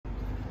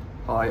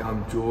Hi,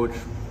 I'm George.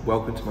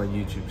 Welcome to my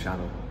YouTube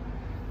channel.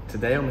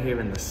 Today I'm here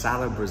in the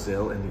Sala,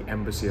 Brazil, in the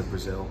Embassy of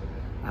Brazil,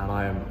 and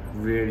I am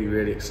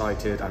really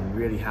excited. I'm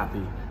really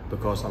happy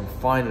because I'm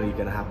finally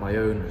going to have my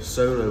own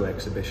solo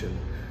exhibition,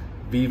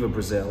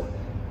 Vivabrazil,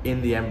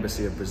 in the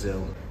Embassy of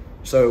Brazil.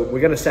 So we're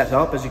going to set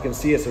up. As you can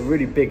see, it's a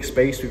really big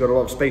space. We've got a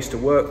lot of space to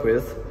work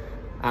with,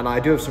 and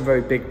I do have some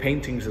very big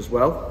paintings as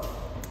well,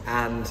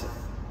 and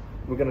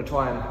we're going to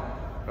try and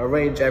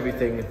arrange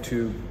everything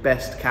to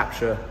best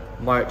capture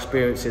my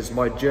experiences,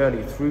 my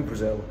journey through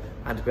Brazil,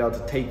 and to be able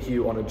to take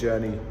you on a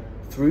journey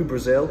through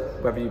Brazil,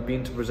 whether you've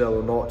been to Brazil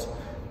or not.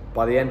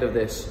 By the end of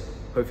this,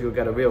 hopefully you'll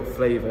get a real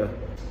flavour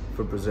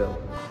for Brazil.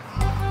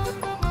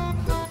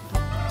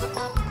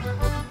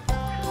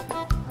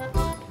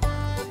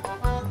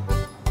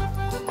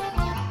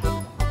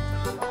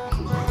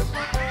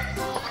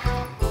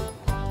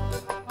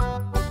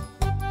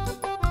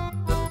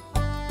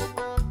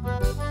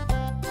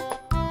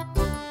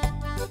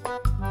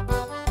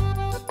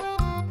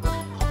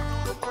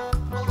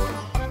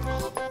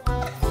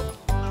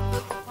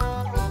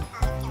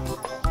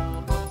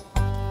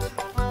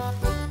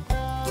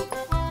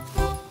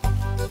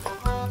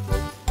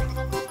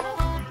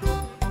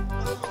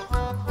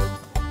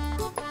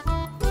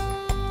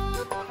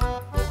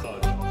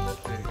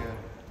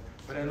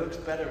 It looks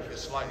better if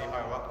it's slightly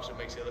higher up because it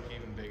makes it look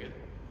even bigger.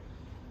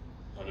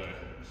 I don't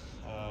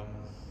know.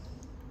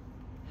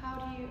 How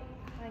do you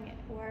hang it?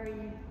 Where are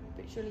you?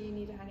 But surely you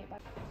need to hang it back.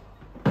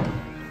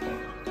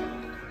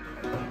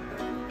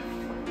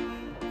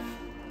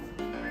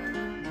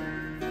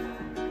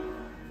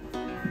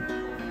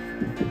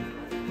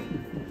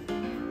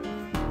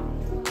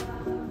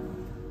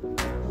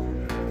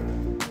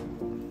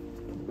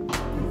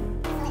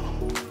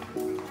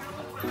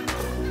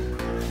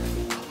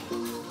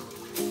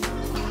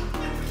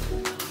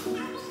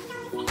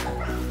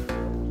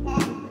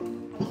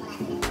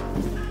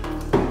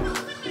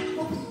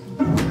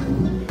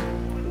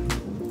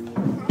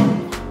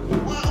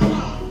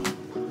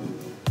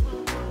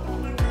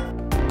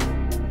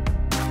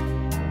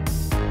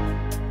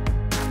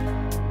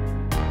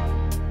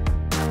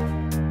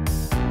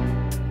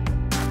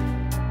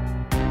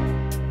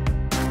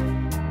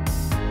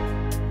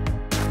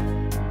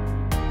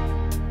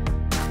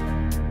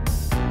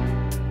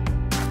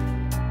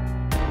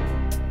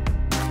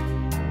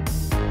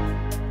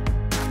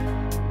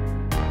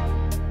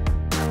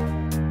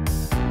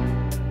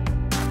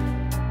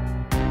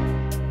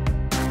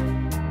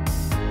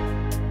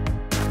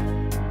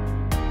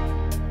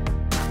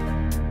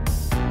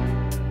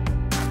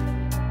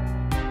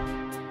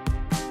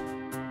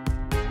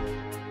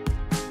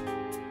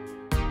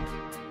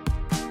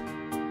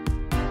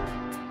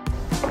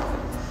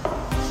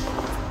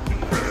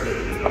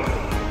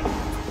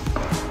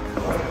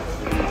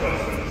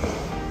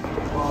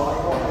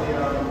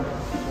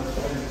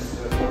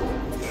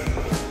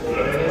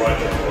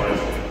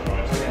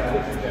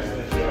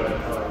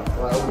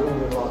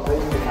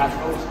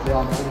 They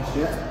aren't finished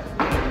yet.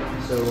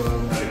 So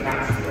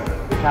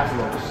the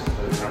catalogs.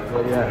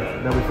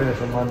 Yeah. They'll be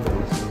finished on Monday.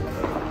 So,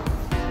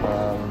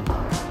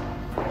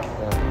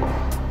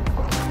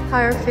 How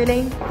are you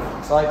feeling?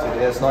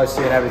 excited. Yeah, it's nice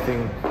seeing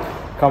everything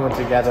coming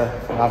together.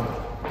 I've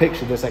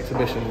pictured this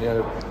exhibition,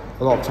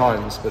 a lot of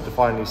times, but to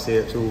finally see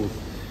it all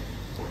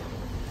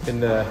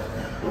in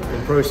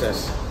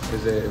process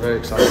is very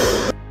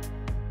exciting.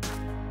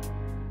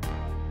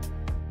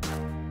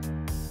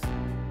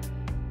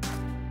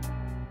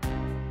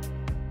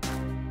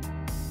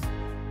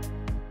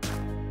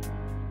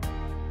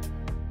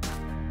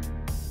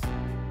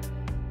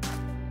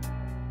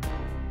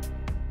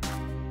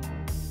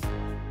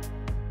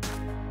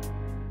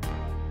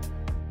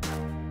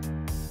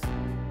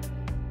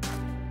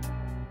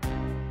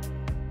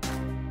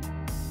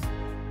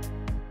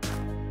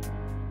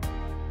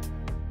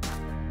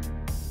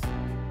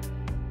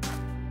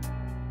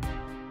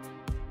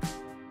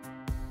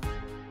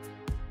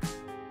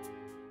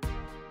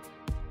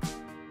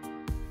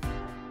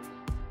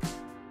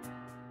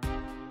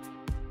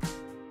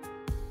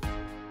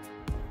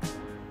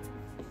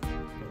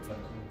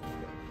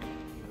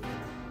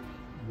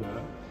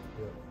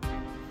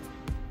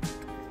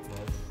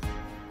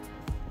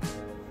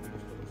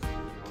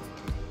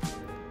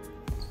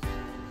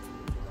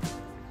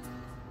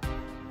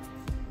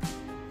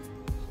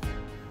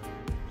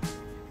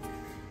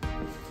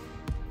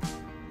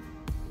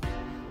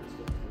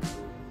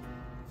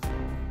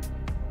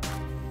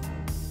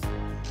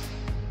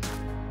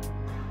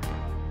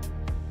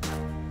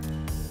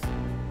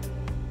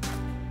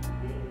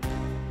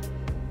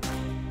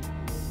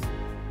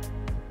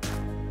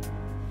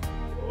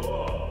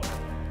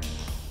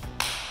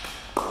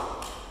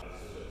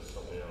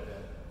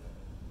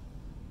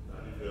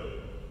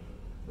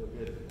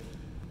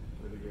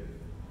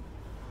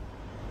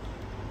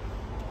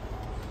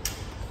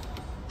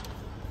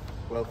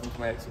 Welcome to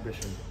my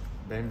exhibition.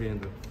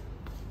 Bem-vindo.